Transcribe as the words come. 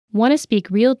Want to speak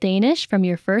real Danish from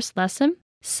your first lesson?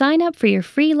 Sign up for your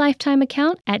free lifetime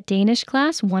account at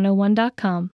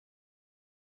danishclass101.com.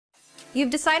 You've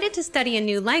decided to study a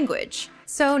new language,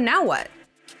 so now what?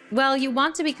 Well, you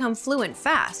want to become fluent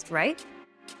fast, right?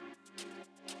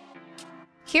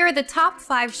 Here are the top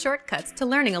 5 shortcuts to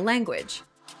learning a language.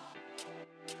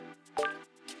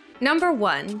 Number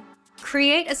 1,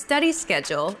 create a study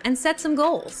schedule and set some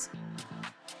goals.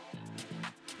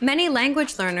 Many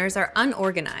language learners are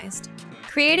unorganized.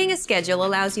 Creating a schedule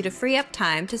allows you to free up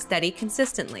time to study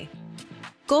consistently.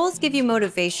 Goals give you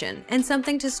motivation and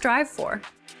something to strive for.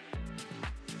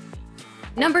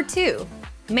 Number 2,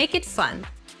 make it fun.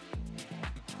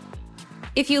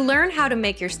 If you learn how to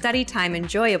make your study time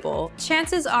enjoyable,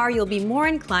 chances are you'll be more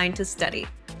inclined to study.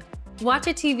 Watch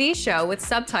a TV show with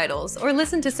subtitles or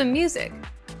listen to some music.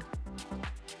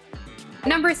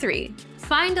 Number 3,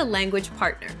 find a language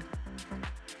partner.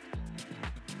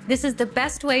 This is the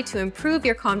best way to improve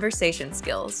your conversation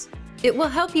skills. It will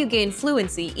help you gain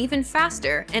fluency even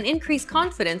faster and increase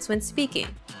confidence when speaking.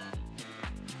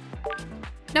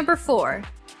 Number 4,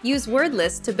 use word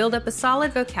lists to build up a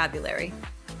solid vocabulary.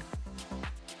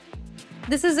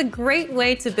 This is a great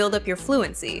way to build up your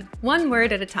fluency, one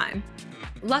word at a time.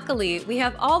 Luckily, we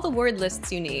have all the word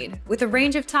lists you need, with a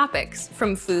range of topics,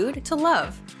 from food to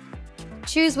love.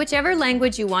 Choose whichever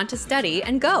language you want to study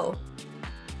and go!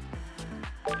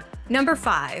 Number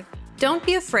 5, don't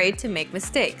be afraid to make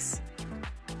mistakes.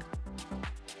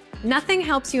 Nothing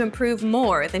helps you improve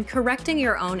more than correcting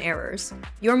your own errors.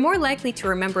 You're more likely to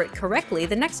remember it correctly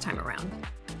the next time around.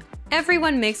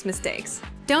 Everyone makes mistakes.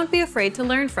 Don't be afraid to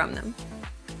learn from them.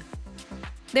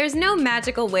 There's no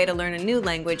magical way to learn a new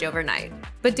language overnight,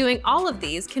 but doing all of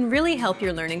these can really help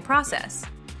your learning process.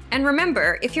 And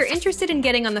remember, if you're interested in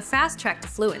getting on the fast track to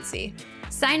fluency,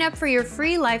 sign up for your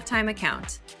free lifetime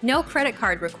account. No credit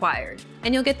card required,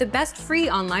 and you'll get the best free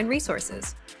online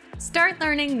resources. Start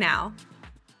learning now.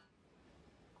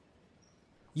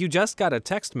 You just got a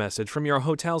text message from your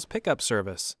hotel's pickup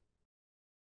service.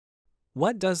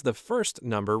 What does the first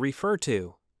number refer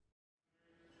to?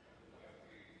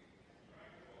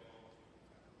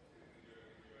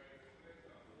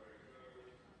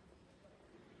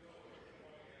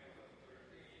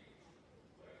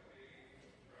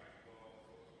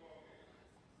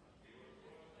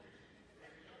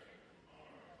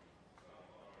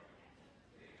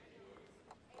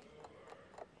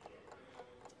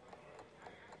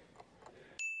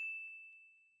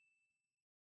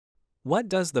 What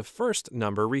does the first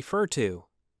number refer to?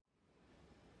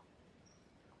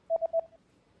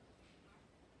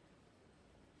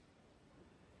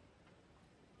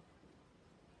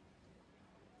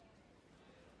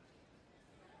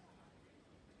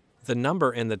 The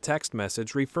number in the text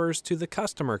message refers to the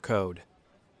customer code.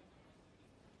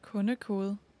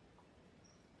 Kundekode.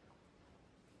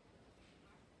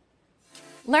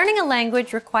 Learning a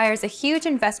language requires a huge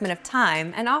investment of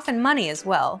time and often money as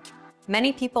well.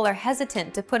 Many people are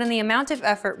hesitant to put in the amount of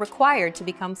effort required to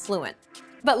become fluent.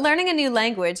 But learning a new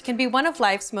language can be one of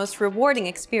life's most rewarding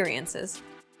experiences.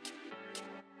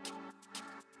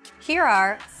 Here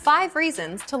are 5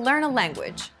 reasons to learn a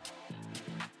language.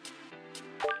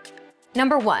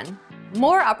 Number 1,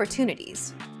 more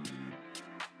opportunities.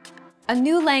 A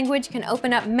new language can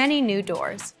open up many new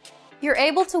doors. You're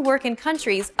able to work in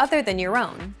countries other than your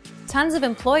own. Tons of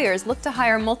employers look to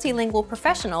hire multilingual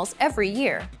professionals every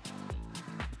year.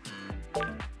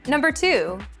 Number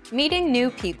 2, meeting new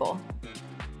people.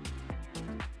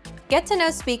 Get to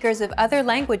know speakers of other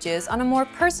languages on a more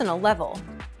personal level.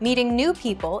 Meeting new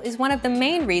people is one of the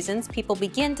main reasons people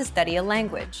begin to study a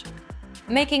language.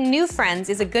 Making new friends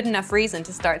is a good enough reason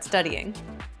to start studying.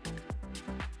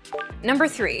 Number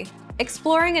 3,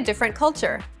 exploring a different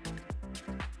culture.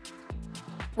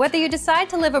 Whether you decide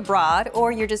to live abroad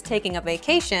or you're just taking a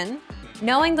vacation,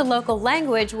 knowing the local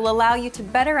language will allow you to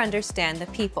better understand the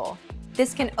people.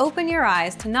 This can open your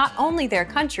eyes to not only their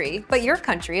country, but your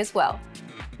country as well.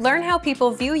 Learn how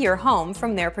people view your home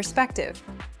from their perspective.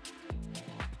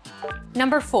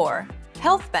 Number 4,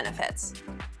 health benefits.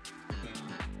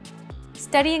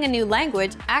 Studying a new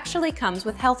language actually comes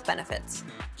with health benefits.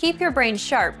 Keep your brain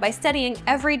sharp by studying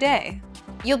every day.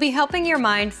 You'll be helping your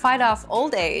mind fight off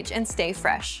old age and stay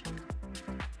fresh.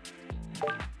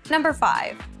 Number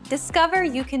 5, discover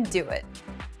you can do it.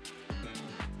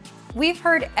 We've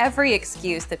heard every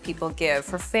excuse that people give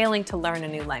for failing to learn a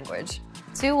new language.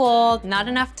 Too old, not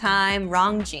enough time,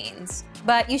 wrong genes.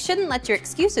 But you shouldn't let your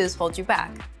excuses hold you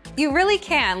back. You really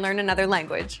can learn another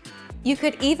language. You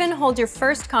could even hold your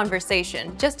first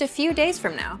conversation just a few days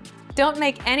from now. Don't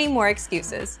make any more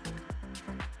excuses.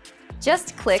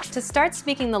 Just click to start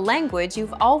speaking the language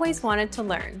you've always wanted to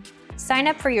learn. Sign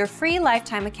up for your free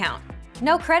lifetime account.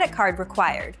 No credit card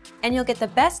required, and you'll get the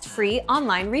best free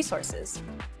online resources.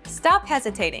 Stop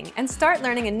hesitating and start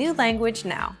learning a new language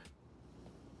now.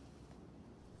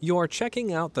 You're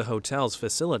checking out the hotel's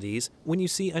facilities when you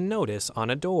see a notice on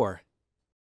a door.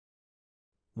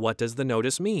 What does the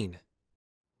notice mean?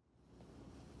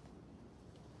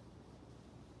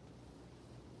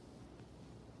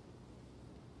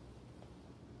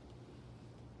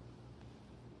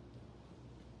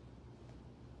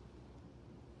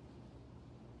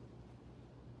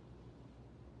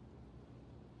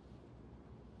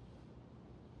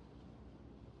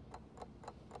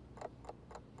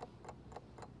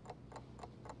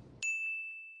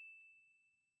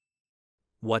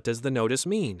 What does the notice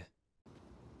mean?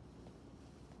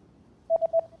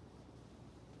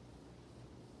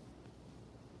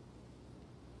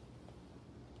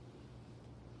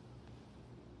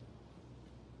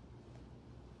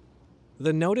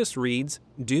 The notice reads,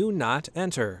 "Do not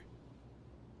enter."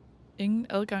 Ingen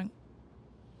adgang.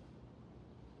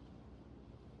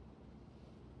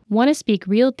 Want to speak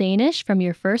real Danish from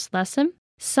your first lesson?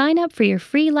 Sign up for your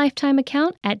free lifetime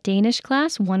account at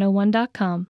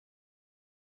danishclass101.com.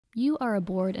 You are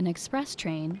aboard an express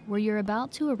train where you're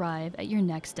about to arrive at your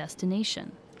next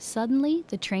destination. Suddenly,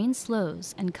 the train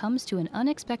slows and comes to an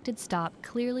unexpected stop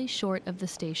clearly short of the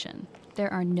station.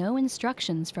 There are no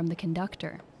instructions from the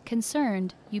conductor.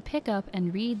 Concerned, you pick up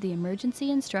and read the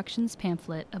emergency instructions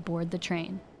pamphlet aboard the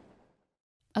train.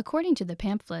 According to the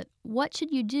pamphlet, what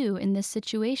should you do in this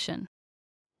situation?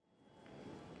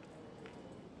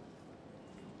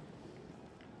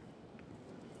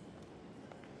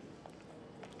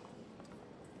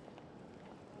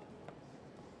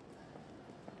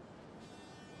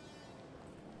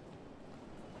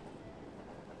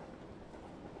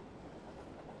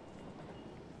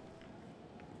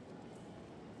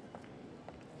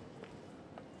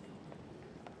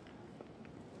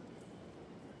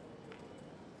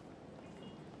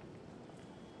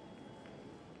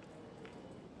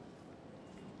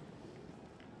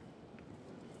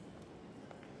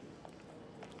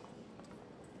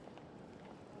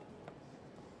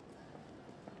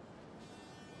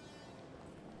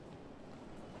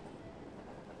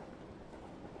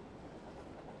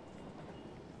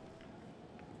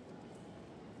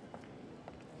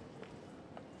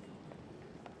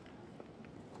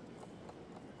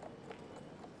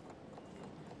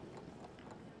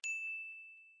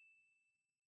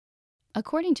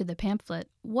 According to the pamphlet,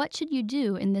 what should you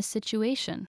do in this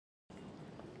situation?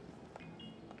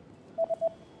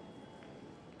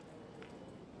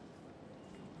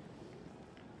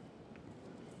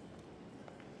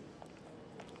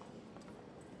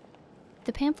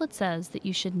 The pamphlet says that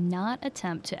you should not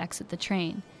attempt to exit the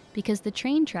train because the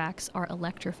train tracks are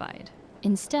electrified.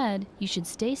 Instead, you should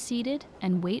stay seated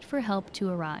and wait for help to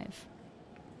arrive.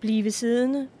 Blive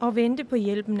siddende og vente på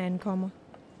hjælpen ankommer.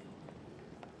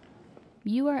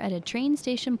 You are at a train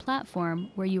station platform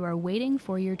where you are waiting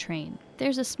for your train.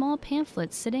 There's a small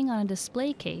pamphlet sitting on a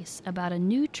display case about a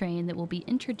new train that will be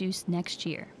introduced next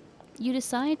year. You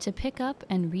decide to pick up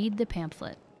and read the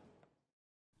pamphlet.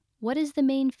 What is the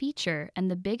main feature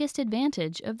and the biggest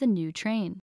advantage of the new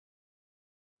train?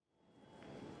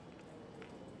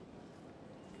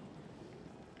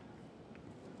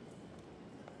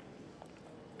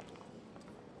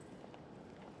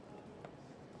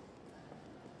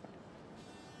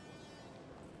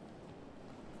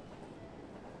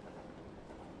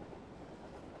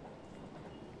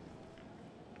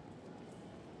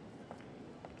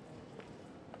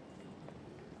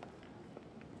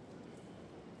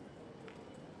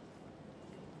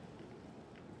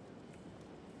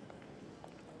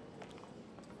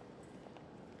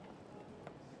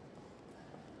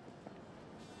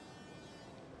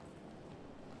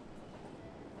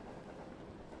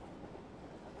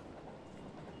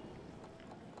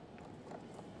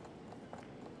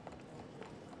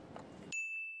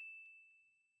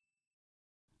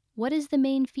 What is the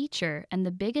main feature and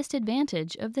the biggest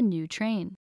advantage of the new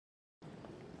train?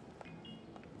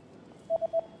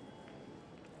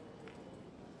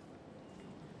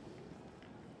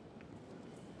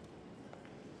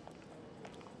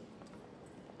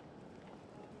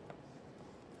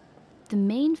 The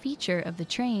main feature of the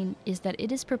train is that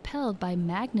it is propelled by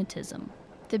magnetism.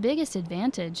 The biggest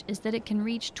advantage is that it can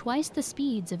reach twice the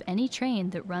speeds of any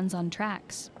train that runs on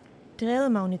tracks. Drevet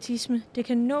af magnetisme, det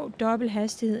kan nå dobbelt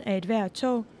hastighed af et hvert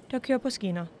tog, der kører på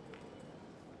skinner.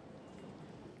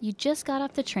 You just got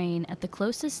off the train at the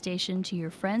closest station to your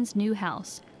friend's new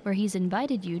house, where he's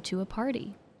invited you to a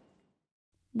party.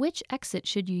 Which exit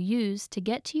should you use to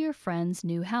get to your friend's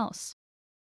new house?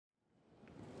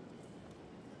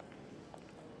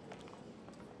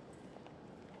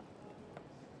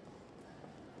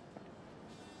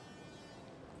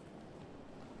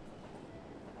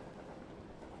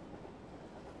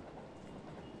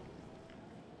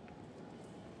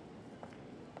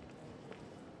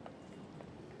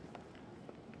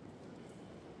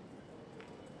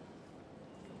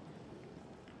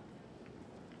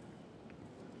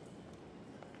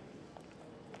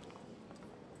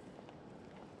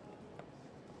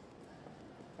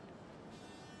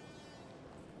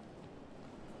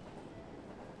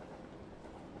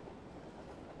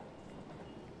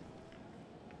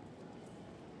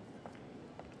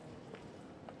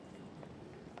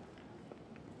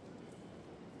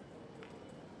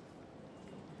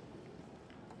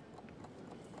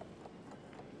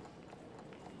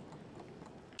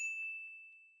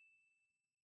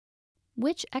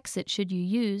 Which exit should you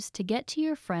use to get to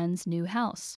your friend's new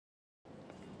house?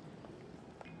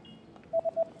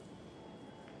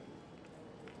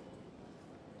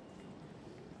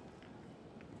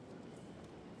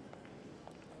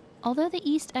 Although the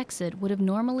east exit would have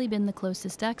normally been the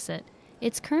closest exit,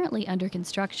 it's currently under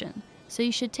construction, so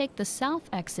you should take the south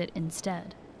exit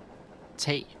instead.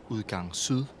 Tag udgang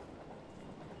syd.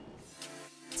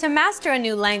 To master a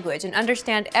new language and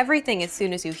understand everything as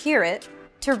soon as you hear it,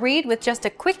 to read with just a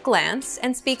quick glance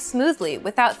and speak smoothly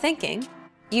without thinking,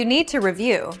 you need to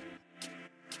review.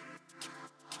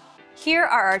 Here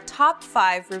are our top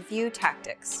 5 review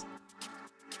tactics.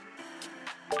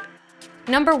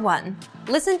 Number 1,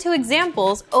 listen to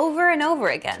examples over and over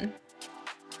again.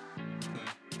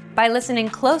 By listening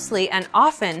closely and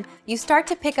often, you start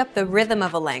to pick up the rhythm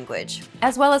of a language,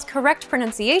 as well as correct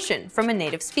pronunciation from a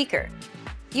native speaker.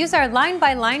 Use our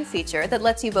line-by-line feature that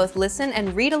lets you both listen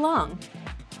and read along.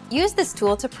 Use this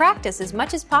tool to practice as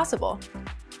much as possible.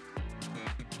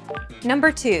 Number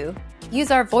 2,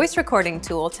 use our voice recording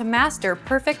tool to master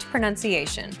perfect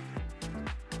pronunciation.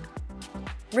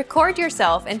 Record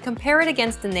yourself and compare it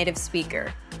against the native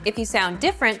speaker. If you sound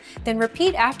different, then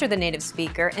repeat after the native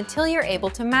speaker until you're able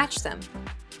to match them.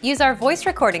 Use our voice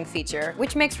recording feature,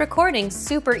 which makes recording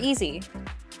super easy.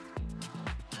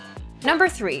 Number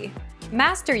 3,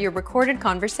 master your recorded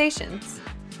conversations.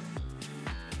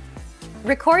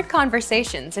 Record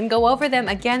conversations and go over them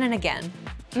again and again.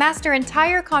 Master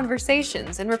entire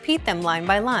conversations and repeat them line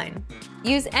by line.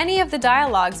 Use any of the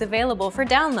dialogues available for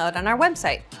download on our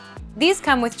website. These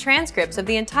come with transcripts of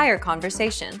the entire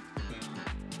conversation.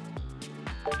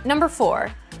 Number 4,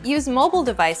 use mobile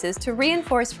devices to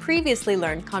reinforce previously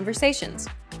learned conversations.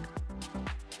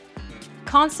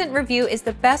 Constant review is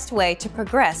the best way to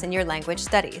progress in your language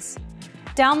studies.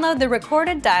 Download the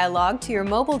recorded dialogue to your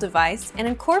mobile device and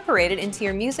incorporate it into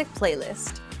your music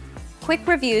playlist. Quick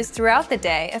reviews throughout the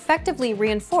day effectively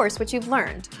reinforce what you've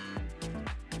learned.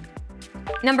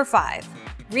 Number 5,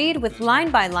 read with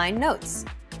line-by-line notes.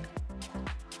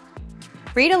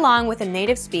 Read along with a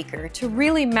native speaker to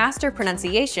really master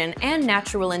pronunciation and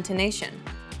natural intonation.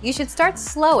 You should start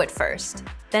slow at first,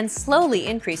 then slowly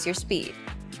increase your speed.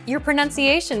 Your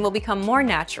pronunciation will become more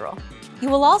natural. You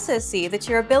will also see that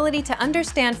your ability to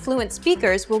understand fluent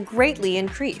speakers will greatly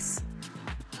increase.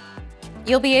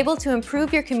 You'll be able to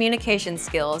improve your communication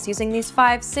skills using these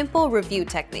 5 simple review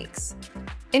techniques.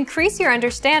 Increase your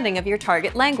understanding of your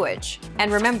target language.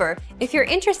 And remember, if you're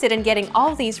interested in getting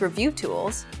all these review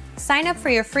tools, sign up for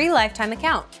your free lifetime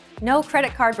account. No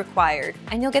credit card required,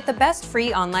 and you'll get the best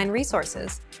free online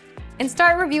resources. And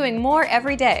start reviewing more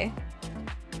every day.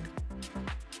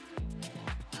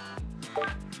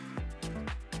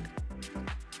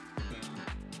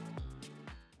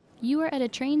 You are at a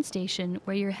train station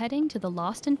where you're heading to the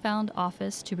Lost and Found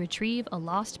office to retrieve a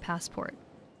lost passport.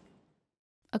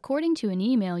 According to an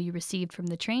email you received from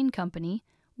the train company,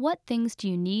 what things do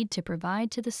you need to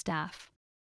provide to the staff?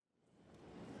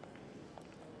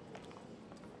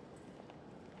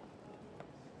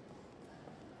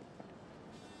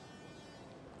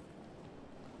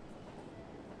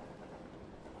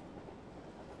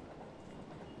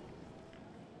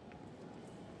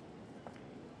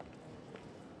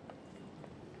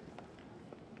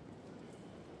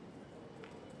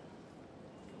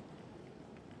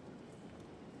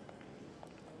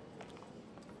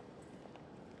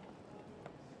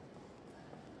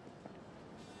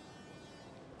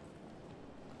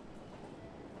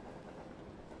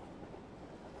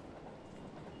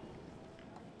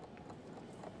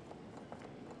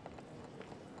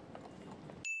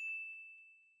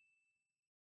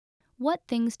 What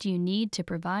things do you need to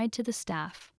provide to the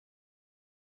staff?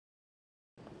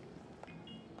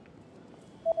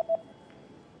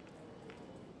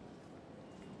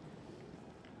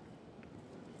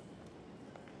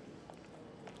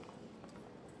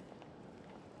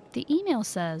 The email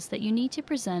says that you need to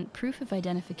present proof of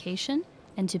identification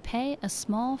and to pay a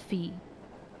small fee.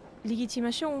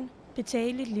 Legitimation.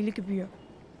 Betale et lille gebyr.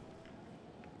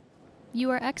 You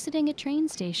are exiting a train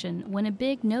station when a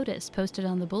big notice posted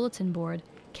on the bulletin board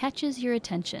catches your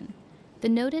attention. The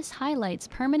notice highlights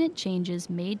permanent changes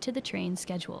made to the train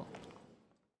schedule.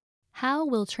 How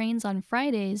will trains on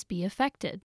Fridays be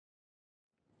affected?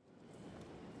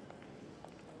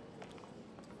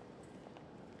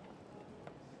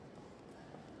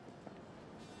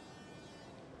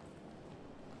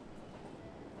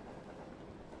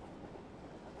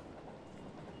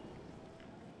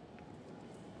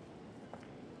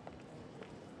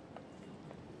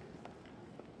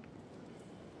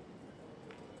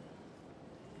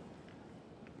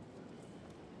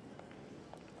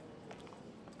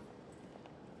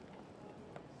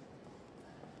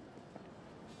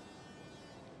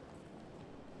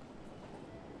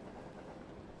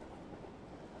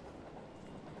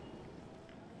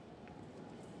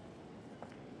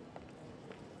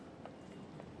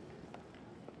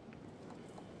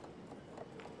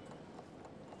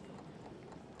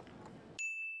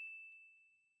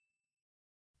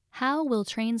 How will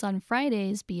trains on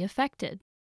Fridays be affected?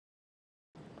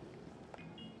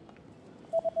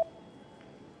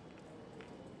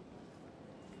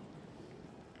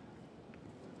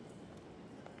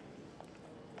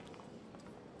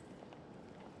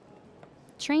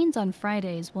 Trains on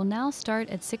Fridays will now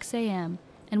start at 6 a.m.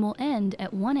 and will end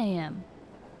at 1 a.m.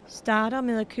 Starter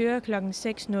med at køre kl.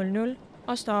 6:00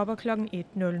 og stopper kl.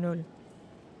 1:00.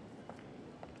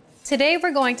 Today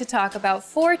we're going to talk about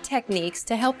 4 techniques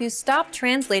to help you stop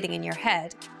translating in your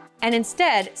head and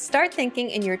instead start thinking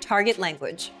in your target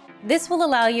language. This will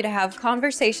allow you to have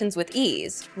conversations with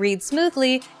ease, read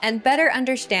smoothly, and better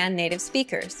understand native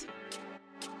speakers.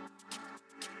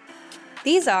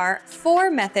 These are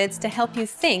 4 methods to help you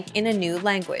think in a new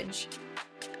language.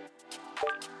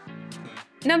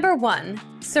 Number 1,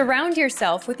 surround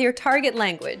yourself with your target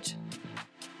language.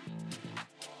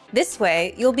 This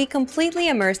way, you'll be completely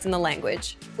immersed in the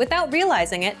language. Without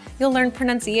realizing it, you'll learn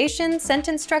pronunciation,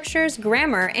 sentence structures,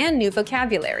 grammar, and new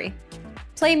vocabulary.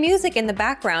 Play music in the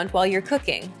background while you're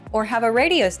cooking, or have a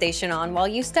radio station on while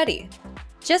you study.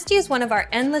 Just use one of our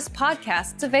endless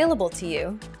podcasts available to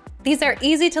you. These are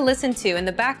easy to listen to in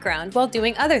the background while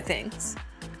doing other things.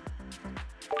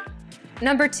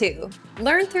 Number 2,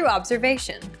 learn through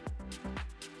observation.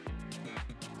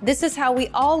 This is how we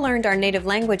all learned our native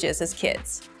languages as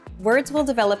kids. Words will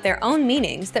develop their own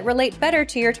meanings that relate better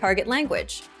to your target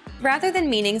language, rather than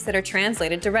meanings that are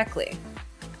translated directly.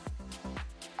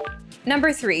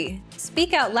 Number 3,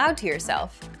 speak out loud to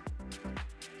yourself.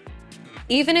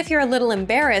 Even if you're a little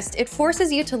embarrassed, it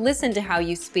forces you to listen to how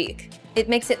you speak. It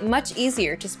makes it much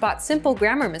easier to spot simple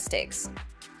grammar mistakes.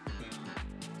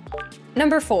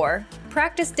 Number 4,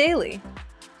 practice daily.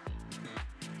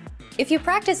 If you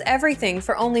practice everything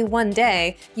for only one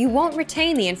day, you won't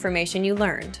retain the information you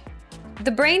learned. The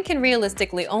brain can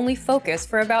realistically only focus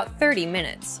for about 30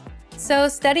 minutes. So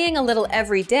studying a little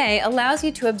every day allows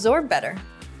you to absorb better.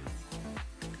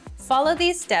 Follow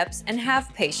these steps and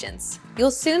have patience.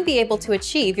 You'll soon be able to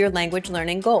achieve your language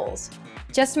learning goals.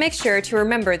 Just make sure to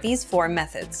remember these 4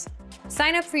 methods.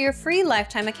 Sign up for your free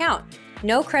lifetime account.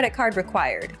 No credit card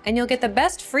required, and you'll get the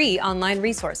best free online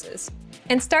resources.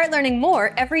 And start learning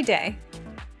more every day.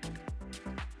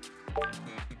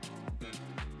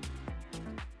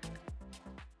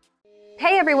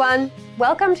 Hey everyone!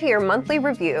 Welcome to your monthly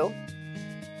review.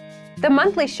 The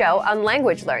monthly show on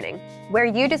language learning, where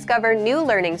you discover new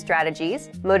learning strategies,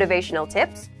 motivational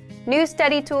tips, new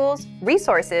study tools,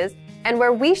 resources, and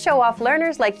where we show off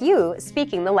learners like you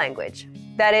speaking the language.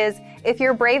 That is, if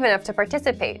you're brave enough to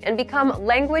participate and become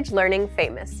language learning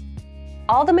famous.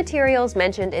 All the materials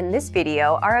mentioned in this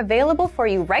video are available for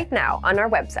you right now on our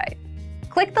website.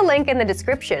 Click the link in the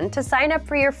description to sign up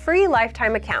for your free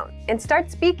lifetime account and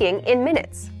start speaking in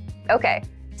minutes. Okay,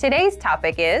 today's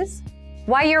topic is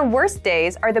why your worst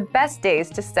days are the best days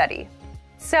to study.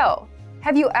 So,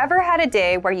 have you ever had a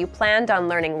day where you planned on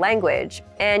learning language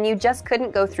and you just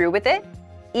couldn't go through with it?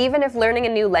 Even if learning a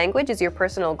new language is your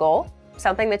personal goal,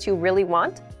 something that you really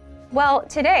want? Well,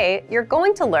 today you're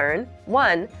going to learn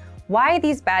 1, why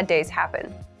these bad days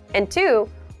happen, and 2,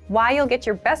 why you'll get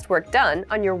your best work done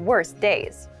on your worst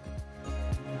days.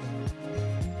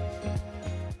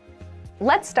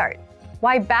 Let's start.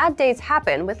 Why bad days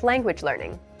happen with language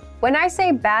learning. When I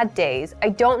say bad days, I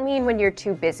don't mean when you're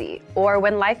too busy or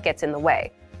when life gets in the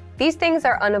way. These things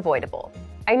are unavoidable.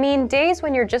 I mean days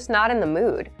when you're just not in the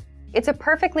mood. It's a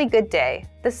perfectly good day.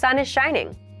 The sun is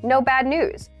shining. No bad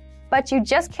news. But you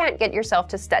just can't get yourself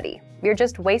to study. You're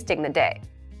just wasting the day.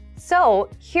 So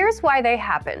here's why they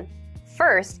happen.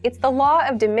 First, it's the law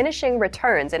of diminishing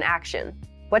returns in action.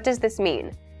 What does this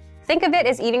mean? Think of it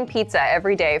as eating pizza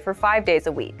every day for 5 days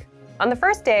a week. On the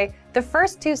first day, the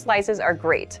first 2 slices are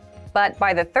great, but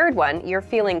by the third one, you're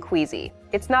feeling queasy.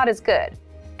 It's not as good.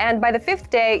 And by the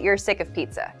 5th day, you're sick of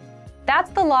pizza.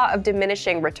 That's the law of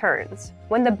diminishing returns,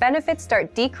 when the benefits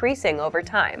start decreasing over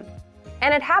time.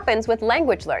 And it happens with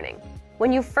language learning.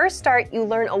 When you first start, you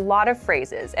learn a lot of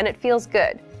phrases and it feels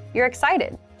good. You're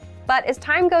excited. But as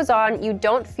time goes on, you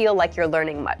don't feel like you're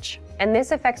learning much. And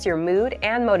this affects your mood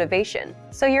and motivation,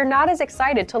 so you're not as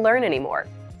excited to learn anymore.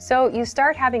 So you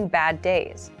start having bad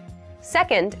days.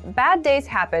 Second, bad days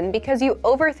happen because you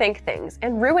overthink things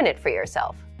and ruin it for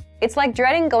yourself. It's like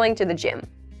dreading going to the gym.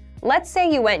 Let's say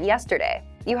you went yesterday.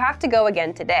 You have to go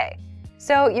again today.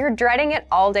 So you're dreading it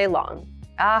all day long.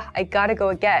 I gotta go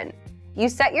again. You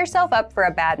set yourself up for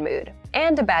a bad mood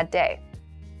and a bad day.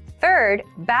 Third,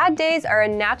 bad days are a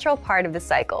natural part of the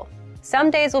cycle.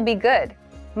 Some days will be good.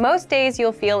 Most days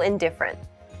you'll feel indifferent.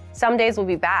 Some days will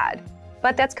be bad.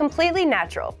 But that's completely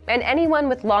natural, and anyone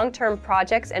with long-term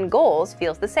projects and goals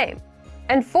feels the same.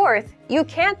 And fourth, you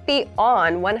can't be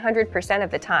on 100% of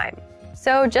the time.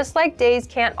 So just like days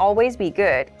can't always be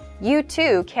good, you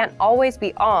too can't always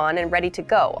be on and ready to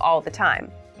go all the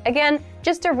time. Again,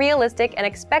 just a realistic and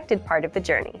expected part of the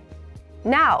journey.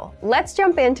 Now, let's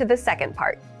jump into the second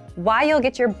part, why you'll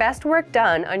get your best work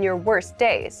done on your worst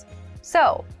days.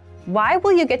 So, why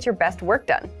will you get your best work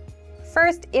done?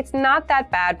 First, it's not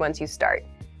that bad once you start.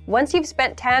 Once you've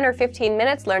spent 10 or 15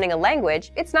 minutes learning a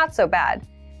language, it's not so bad.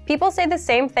 People say the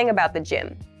same thing about the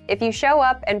gym. If you show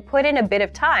up and put in a bit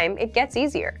of time, it gets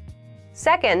easier.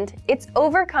 Second, it's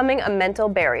overcoming a mental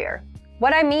barrier.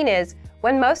 What I mean is,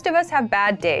 when most of us have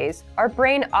bad days, our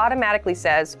brain automatically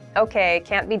says, okay,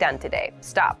 can't be done today,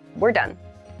 stop, we're done.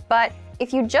 But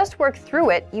if you just work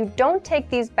through it, you don't take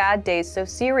these bad days so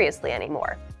seriously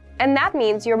anymore. And that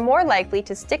means you're more likely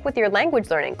to stick with your language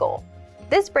learning goal.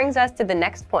 This brings us to the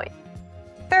next point.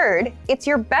 Third, it's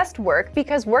your best work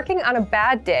because working on a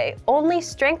bad day only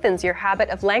strengthens your habit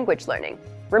of language learning.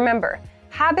 Remember,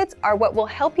 habits are what will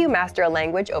help you master a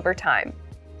language over time.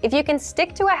 If you can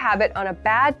stick to a habit on a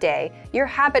bad day, your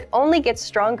habit only gets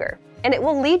stronger, and it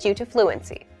will lead you to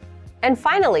fluency. And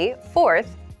finally,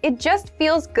 fourth, it just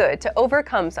feels good to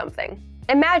overcome something.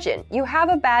 Imagine you have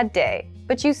a bad day,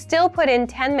 but you still put in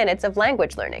 10 minutes of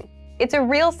language learning. It's a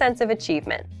real sense of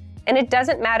achievement. And it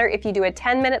doesn't matter if you do a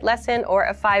 10-minute lesson or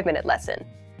a 5-minute lesson.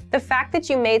 The fact that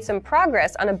you made some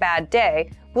progress on a bad day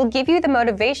will give you the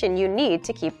motivation you need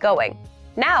to keep going.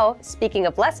 Now, speaking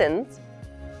of lessons,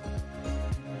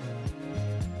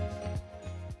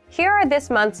 here are this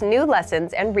month's new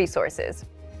lessons and resources.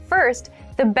 First,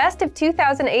 the Best of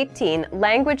 2018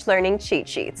 Language Learning Cheat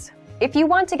Sheets. If you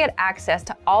want to get access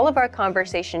to all of our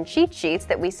conversation cheat sheets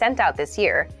that we sent out this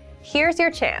year, here's your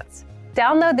chance.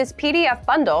 Download this PDF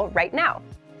bundle right now.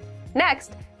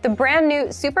 Next, the brand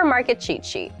new Supermarket Cheat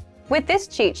Sheet. With this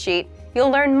cheat sheet, you'll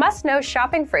learn must-know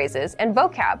shopping phrases and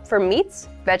vocab for meats,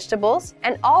 vegetables,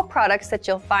 and all products that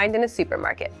you'll find in a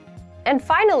supermarket. And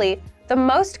finally, the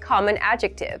most common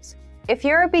adjectives. If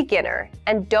you're a beginner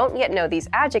and don't yet know these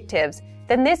adjectives,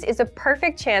 then this is a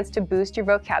perfect chance to boost your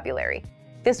vocabulary.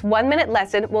 This 1-minute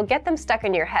lesson will get them stuck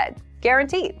in your head,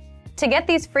 guaranteed. To get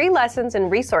these free lessons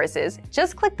and resources,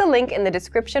 just click the link in the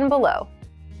description below.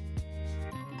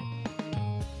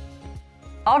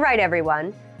 All right,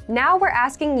 everyone. Now we're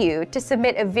asking you to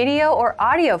submit a video or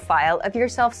audio file of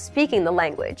yourself speaking the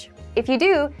language. If you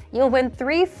do, you'll win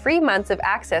 3 free months of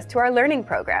access to our learning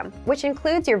program, which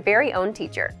includes your very own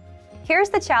teacher. Here's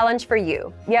the challenge for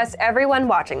you. Yes, everyone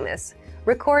watching this.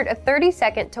 Record a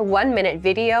 30-second to 1-minute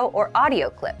video or audio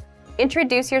clip.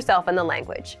 Introduce yourself in the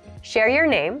language. Share your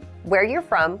name, where you're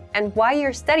from, and why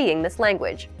you're studying this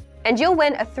language. And you'll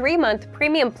win a 3-month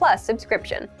Premium Plus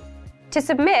subscription. To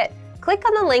submit, click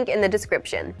on the link in the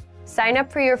description. Sign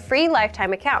up for your free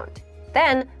lifetime account.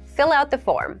 Then, fill out the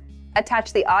form.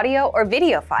 Attach the audio or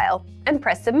video file, and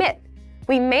press Submit.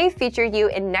 We may feature you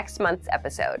in next month's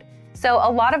episode. So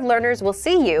a lot of learners will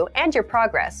see you and your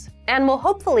progress, and will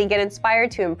hopefully get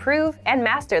inspired to improve and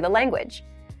master the language.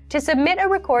 To submit a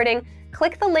recording,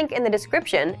 click the link in the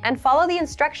description and follow the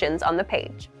instructions on the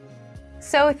page.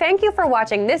 So thank you for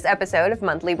watching this episode of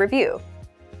Monthly Review.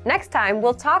 Next time,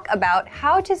 we'll talk about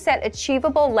how to set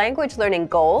achievable language learning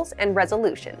goals and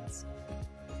resolutions.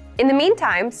 In the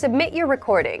meantime, submit your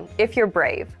recording if you're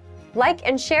brave. Like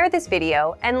and share this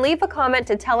video, and leave a comment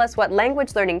to tell us what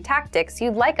language learning tactics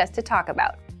you'd like us to talk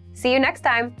about. See you next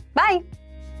time. Bye!